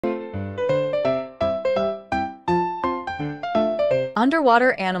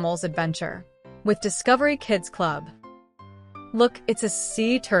Underwater Animals Adventure with Discovery Kids Club. Look, it's a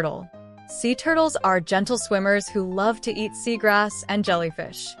sea turtle. Sea turtles are gentle swimmers who love to eat seagrass and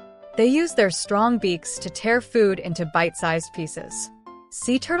jellyfish. They use their strong beaks to tear food into bite-sized pieces.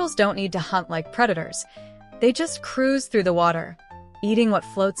 Sea turtles don't need to hunt like predators. They just cruise through the water, eating what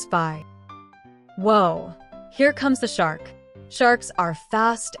floats by. Whoa, here comes the shark. Sharks are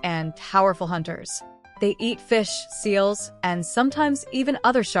fast and powerful hunters. They eat fish, seals, and sometimes even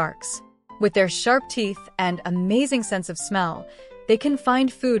other sharks. With their sharp teeth and amazing sense of smell, they can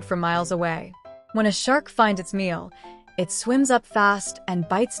find food from miles away. When a shark finds its meal, it swims up fast and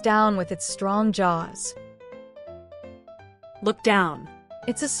bites down with its strong jaws. Look down.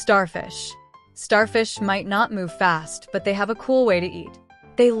 It's a starfish. Starfish might not move fast, but they have a cool way to eat.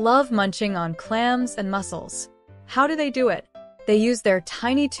 They love munching on clams and mussels. How do they do it? They use their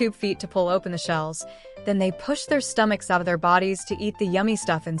tiny tube feet to pull open the shells, then they push their stomachs out of their bodies to eat the yummy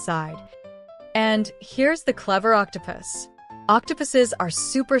stuff inside. And here's the clever octopus. Octopuses are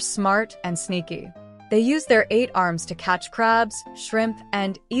super smart and sneaky. They use their 8 arms to catch crabs, shrimp,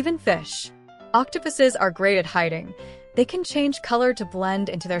 and even fish. Octopuses are great at hiding. They can change color to blend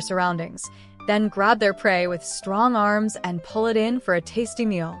into their surroundings, then grab their prey with strong arms and pull it in for a tasty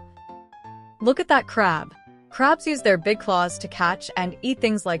meal. Look at that crab. Crabs use their big claws to catch and eat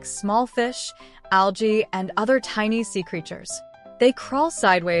things like small fish, algae, and other tiny sea creatures. They crawl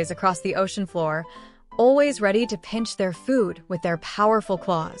sideways across the ocean floor, always ready to pinch their food with their powerful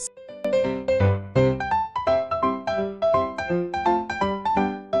claws.